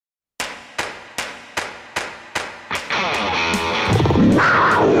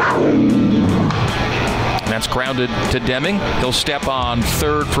That's grounded to Deming. He'll step on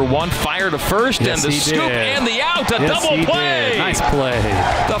third for one, fire to first, and the scoop and the out. A double play. Nice play.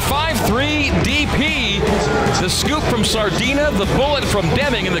 The 5-3 DP. The scoop from Sardina, the bullet from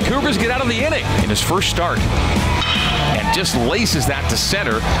Deming, and the Cougars get out of the inning in his first start. And just laces that to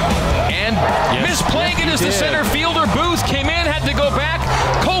center. And misplaying it as the center fielder. Booth came in, had to go back.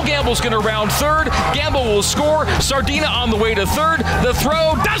 Cole Gamble's going to round third. Gamble will score. Sardina on the way to third. The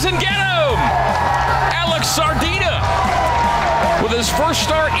throw doesn't get him. Alex Sardina with his first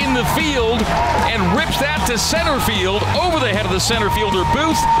start in the field and rips that to center field over the head of the center fielder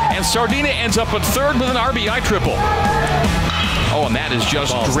Booth, and Sardina ends up at third with an RBI triple. Oh, and that is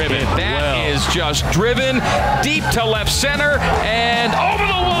just driven. That is just driven deep to left center and over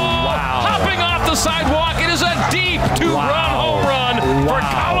the wall, hopping off the sidewalk. It is a deep two-run home run for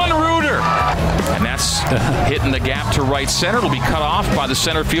Colin Reuter. And that's hitting the gap to right center. It'll be cut off by the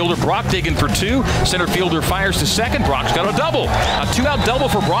center fielder. Brock digging for two. Center fielder fires to second. Brock's got a double. A two-out double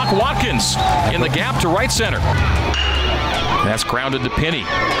for Brock Watkins in the gap to right center. That's grounded to Pinney.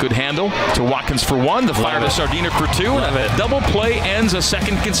 Good handle to Watkins for one. The fire to Sardina for two. And a double play ends a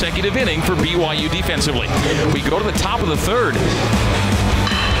second consecutive inning for BYU defensively. We go to the top of the third.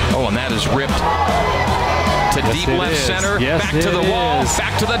 Oh, and that is ripped to deep left center. Back to the wall.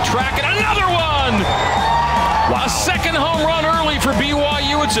 Back to the track. And another one! A second home run early for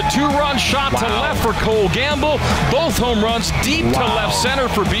BYU. It's a two-run shot to left for Cole Gamble. Both home runs deep to left center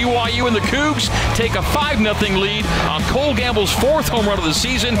for BYU, and the Cougs take a 5-0 lead on Cole Gamble's fourth home run of the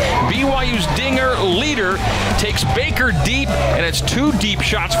season. BYU's dinger leader takes Baker deep, and it's two deep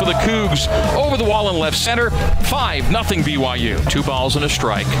shots for the Cougs over the wall in left center. 5-0 BYU. 2 balls and a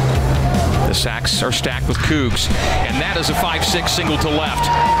strike. The sacks are stacked with Cougs, and that is a 5-6 single to left.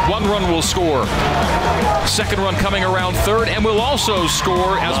 One run will score. Second run coming around third, and will also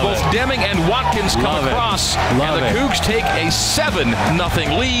score as both Deming and Watkins come across. And the Cougs take a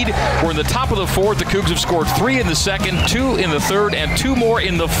 7-0 lead. We're in the top of the fourth. The Cougs have scored 3 in the second, 2 in the third, and 2 more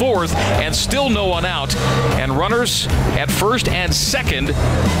in the fourth, and still no one out. And runners at first and second.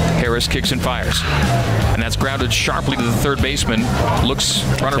 Harris kicks and fires. And that's grounded sharply to the third baseman. Looks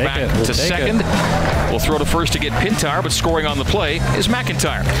runner back to second. Will throw to first to get Pintar, but scoring on the play is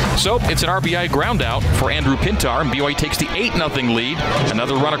McIntyre. So it's an RBI ground out for Andrew Pintar, and BYU takes the 8-0 lead.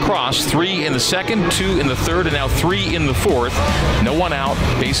 Another run across, 3 in the second, 2 in the third, and now 3 in the fourth. No one out,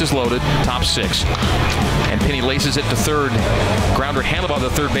 bases loaded, top 6. And Pinney laces it to third. Grounder handled by the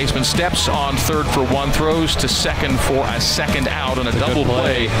third baseman, steps on third for one, throws to second for a second out on a double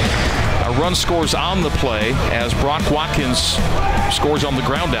play. A run scores on the play as Brock Watkins scores on the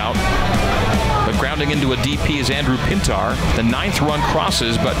ground out. But grounding into a DP is Andrew Pintar. The 9th run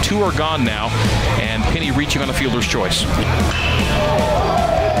crosses, but 2 are gone now, and Pinney reaching on a fielder's choice.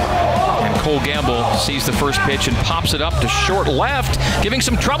 And Cole Gamble sees the first pitch and pops it up to short left, giving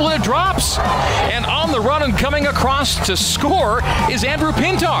some trouble, and it drops. And on the run and coming across to score is Andrew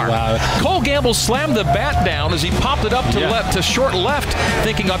Pintar. Cole Gamble slammed the bat down as he popped it up to left, to short left,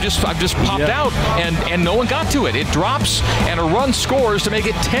 thinking I've just popped out, and no one got to it. It drops, and a run scores to make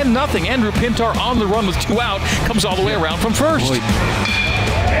it 10-0. Andrew Pintar on the run with 2 out, comes all the way around from first.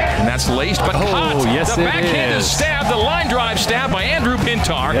 And that's laced, but caught. The backhand is stabbed. The line drive stabbed by Andrew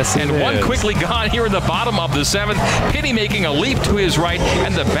Pintar. And one quickly gone here in the bottom of the 7th. Pinney making a leap to his right,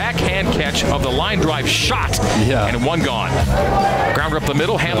 and the backhand catch of the line drive shot. And one gone. Grounder up the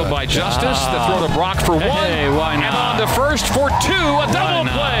middle, handled by Justice. The throw to Brock for one. And on to first for 2. A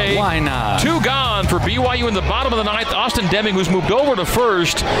double play. 2 gone for BYU in the bottom of the 9th. Austin Deming, who's moved over to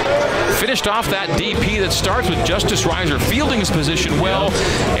first, finished off that DP that starts with Justice Reiser fielding his position well.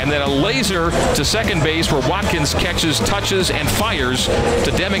 And then a laser to second base where Watkins catches, touches, and fires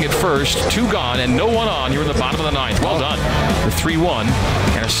to Deming at first. 2 gone and no one on here in the bottom of the 9th. Well done. The 3-1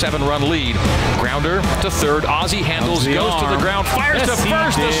 and a 7-run lead. Grounder to third. Ozzie handles, goes to the ground, fires to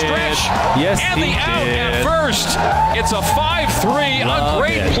first, the stretch, and the out at first. It's a 5-3. A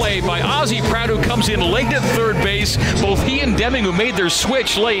great play by Ozzie Pratt, who comes in late at third base. Both he and Deming, who made their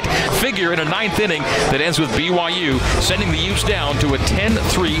switch late, figure in a 9th inning that ends with BYU sending the Utes down to a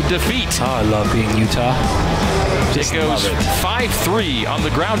 10-3 defeat. I love being Utah. It goes 5-3 on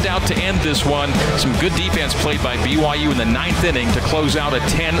the ground out to end this one. Some good defense played by BYU in the 9th inning to close out a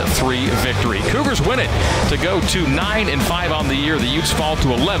 10-3 victory. Cougars win it to go to 9-5 on the year. The Utes fall to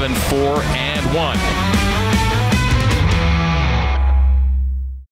 11-4-1.